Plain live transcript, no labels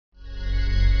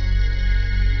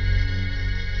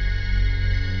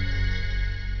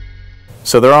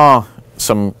So there are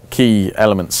some key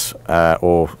elements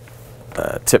or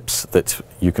tips that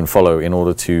you can follow in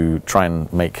order to try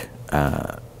and make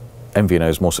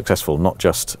MVNOs more successful, not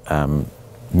just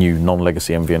new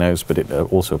non-legacy MVNOs, but it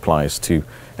also applies to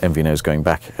MVNOs going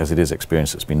back, as it is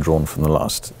experience that's been drawn from the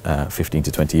last 15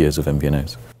 to 20 years of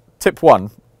MVNOs. Tip 1,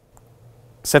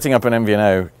 setting up an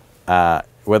MVNO,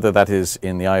 whether that is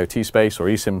in the IoT space or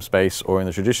eSIM space or in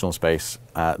the traditional space,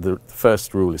 the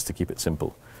first rule is to keep it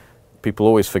simple. People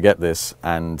always forget this,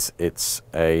 and it's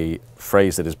a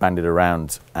phrase that is bandied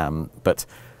around, but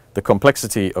the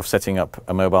complexity of setting up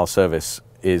a mobile service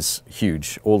is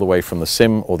huge, all the way from the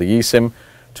SIM or the eSIM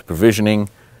to provisioning,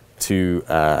 to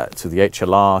the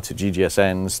HLR, to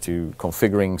GGSNs, to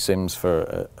configuring SIMs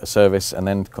for a service, and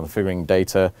then configuring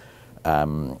data,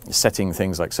 setting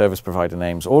things like service provider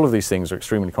names. All of these things are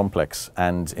extremely complex,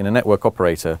 and in a network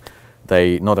operator,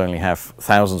 they not only have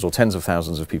thousands or tens of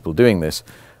thousands of people doing this,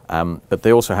 but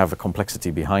they also have a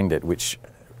complexity behind it, which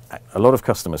a lot of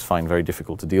customers find very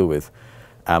difficult to deal with.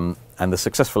 And the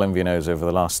successful MVNOs over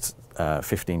the last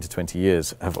 15 to 20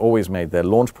 years have always made their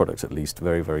launch product, at least,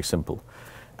 very, very simple.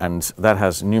 And that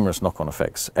has numerous knock-on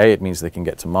effects. A, it means they can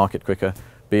get to market quicker.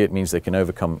 B, it means they can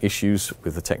overcome issues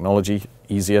with the technology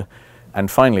easier. And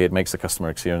finally, it makes the customer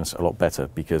experience a lot better,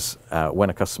 because when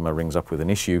a customer rings up with an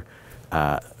issue,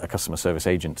 a customer service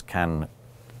agent can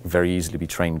very easily be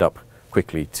trained up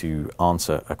quickly to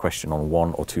answer a question on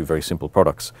one or two very simple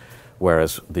products.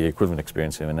 Whereas the equivalent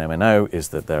experience in an MNO is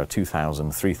that there are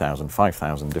 2,000, 3,000,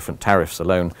 5,000 different tariffs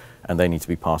alone, and they need to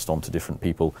be passed on to different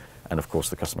people. And of course,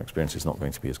 the customer experience is not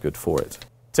going to be as good for it.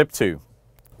 Tip 2,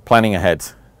 planning ahead.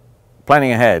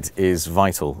 Planning ahead is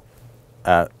vital.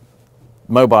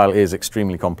 Mobile is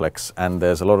extremely complex, and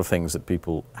there's a lot of things that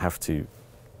people have to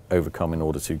overcome in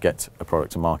order to get a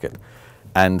product to market.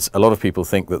 And a lot of people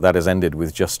think that that has ended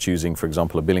with just choosing, for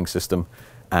example, a billing system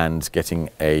and getting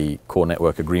a core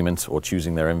network agreement or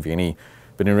choosing their MVNE.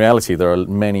 But in reality, there are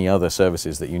many other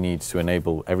services that you need to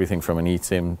enable everything from an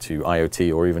eSIM to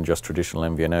IoT or even just traditional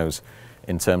MVNOs,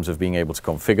 in terms of being able to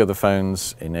configure the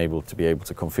phones, to be able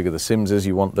to configure the SIMs as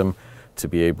you want them, to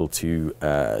be able to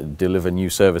deliver new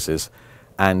services.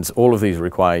 And all of these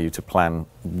require you to plan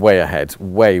way ahead,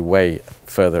 way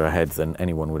further ahead than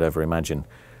anyone would ever imagine.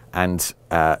 And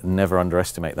never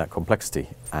underestimate that complexity.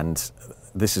 And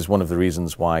this is one of the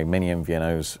reasons why many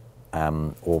MVNOs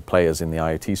or players in the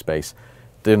IoT space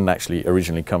didn't actually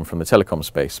originally come from the telecom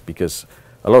space, because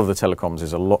a lot of the telecoms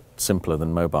is a lot simpler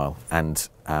than mobile, and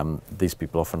these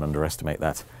people often underestimate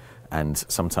that. And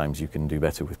sometimes you can do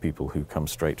better with people who come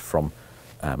straight from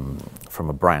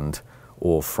a brand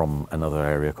or from another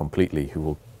area completely, who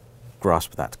will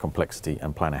grasp that complexity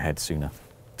and plan ahead sooner.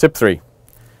 Tip 3.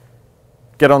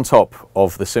 Get on top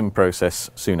of the SIM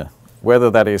process sooner. Whether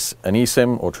that is an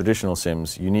eSIM or traditional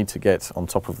SIMs, you need to get on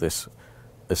top of this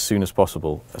as soon as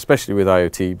possible, especially with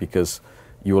IoT, because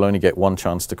you will only get one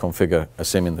chance to configure a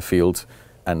SIM in the field,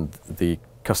 and the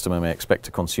customer may expect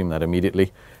to consume that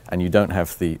immediately, and you don't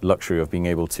have the luxury of being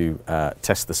able to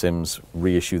test the SIMs,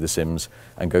 reissue the SIMs,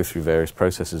 and go through various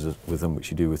processes with them, which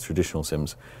you do with traditional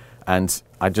SIMs. And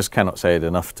I just cannot say it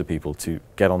enough to people to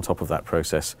get on top of that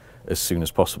process as soon as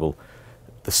possible.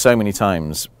 There's so many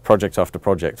times, project after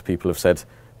project, people have said,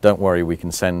 don't worry, we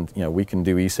can send, we can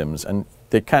do eSIMs. And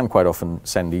they can quite often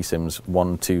send eSIMs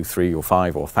 1, 2, 3, or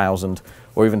 5, or 1,000,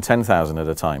 or even 10,000 at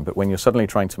a time. But when you're suddenly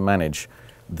trying to manage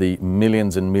the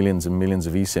millions and millions and millions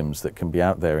of eSIMs that can be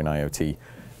out there in IoT,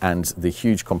 and the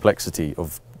huge complexity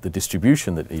of the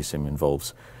distribution that eSIM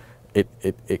involves,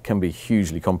 it can be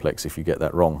hugely complex if you get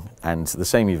that wrong. And the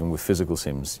same even with physical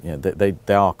SIMs.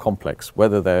 They are complex,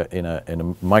 whether they're in a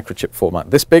microchip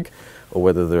format this big, or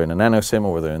whether they're in a nano SIM,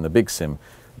 or whether they're in the big SIM.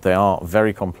 They are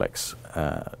very complex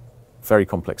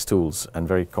tools and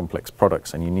very complex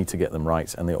products, and you need to get them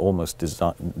right, and they almost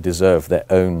deserve their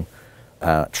own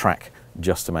track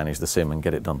just to manage the SIM and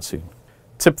get it done soon.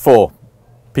 Tip 4,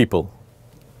 people.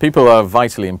 People are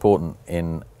vitally important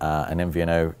in an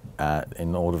MVNO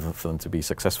in order for them to be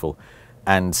successful.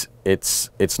 And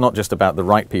it's not just about the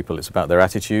right people, it's about their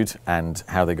attitude and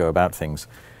how they go about things.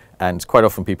 And quite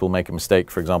often people make a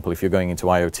mistake. For example, if you're going into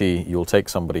IoT, you'll take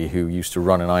somebody who used to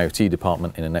run an IoT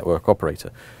department in a network operator.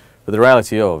 But the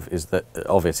reality of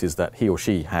it is that he or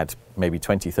she had maybe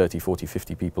 20, 30, 40,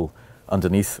 50 people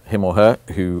underneath him or her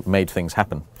who made things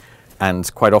happen.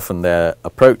 And quite often their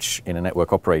approach in a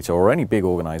network operator or any big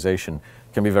organization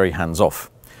can be very hands-off.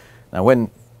 Now,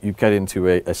 when you get into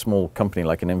a small company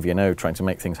like an MVNO trying to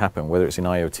make things happen, whether it's in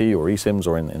IoT or eSIMs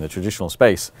or in the traditional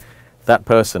space, that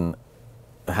person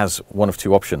has one of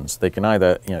two options. They can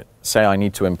either say, I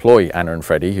need to employ Anna and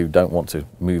Freddie, who don't want to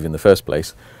move in the first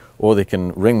place, or they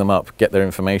can ring them up, get their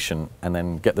information, and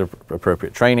then get the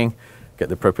appropriate training, get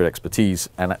the appropriate expertise,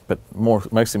 but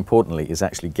most importantly is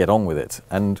actually get on with it.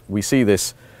 And we see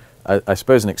this, I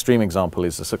suppose an extreme example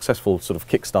is the successful sort of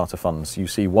Kickstarter funds. You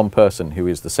see one person who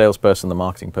is the salesperson, the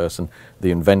marketing person, the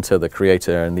inventor, the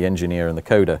creator, and the engineer and the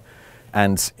coder.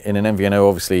 And in an MVNO,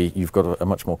 obviously, you've got a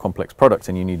much more complex product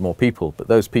and you need more people, but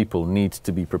those people need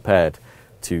to be prepared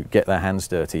to get their hands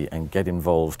dirty and get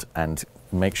involved and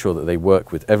make sure that they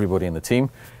work with everybody in the team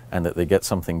and that they get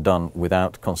something done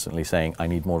without constantly saying, I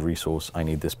need more resource, I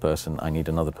need this person, I need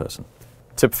another person.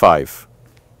 Tip 5,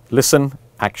 listen,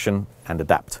 action, and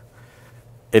adapt.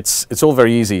 It's all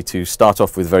very easy to start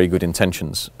off with very good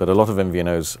intentions, but a lot of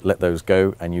MVNOs let those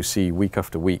go, and you see week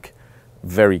after week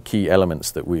very key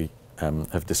elements that we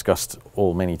have discussed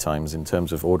all many times in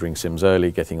terms of ordering SIMs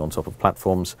early, getting on top of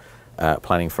platforms,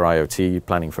 planning for IoT,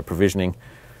 planning for provisioning.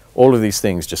 All of these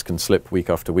things just can slip week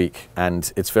after week,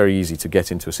 and it's very easy to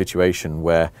get into a situation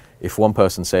where if one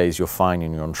person says you're fine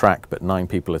and you're on track, but 9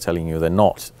 people are telling you they're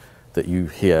not, that you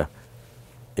hear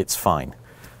it's fine.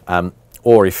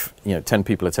 Or if 10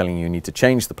 people are telling you need to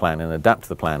change the plan and adapt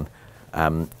the plan,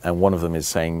 and one of them is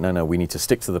saying, no, we need to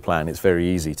stick to the plan, it's very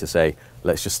easy to say,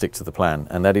 let's just stick to the plan.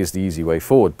 And that is the easy way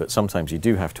forward, but sometimes you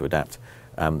do have to adapt.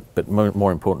 But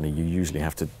more importantly, you usually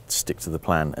have to stick to the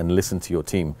plan and listen to your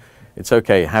team. It's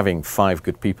okay having 5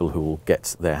 good people who will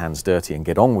get their hands dirty and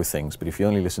get on with things, but if you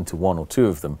only listen to 1 or 2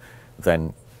 of them,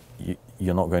 then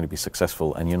you're not going to be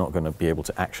successful and you're not going to be able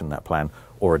to action that plan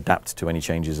or adapt to any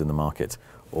changes in the market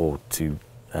or to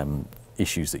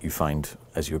issues that you find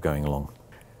as you're going along.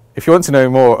 If you want to know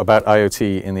more about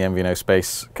IoT in the MVNO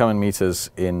space, come and meet us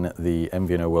in the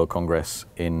MVNO World Congress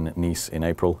in Nice in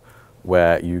April,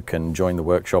 where you can join the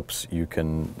workshops, you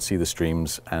can see the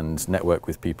streams and network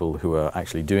with people who are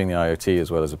actually doing the IoT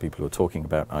as well as the people who are talking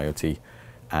about IoT.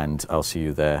 And I'll see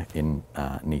you there in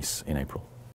Nice in April.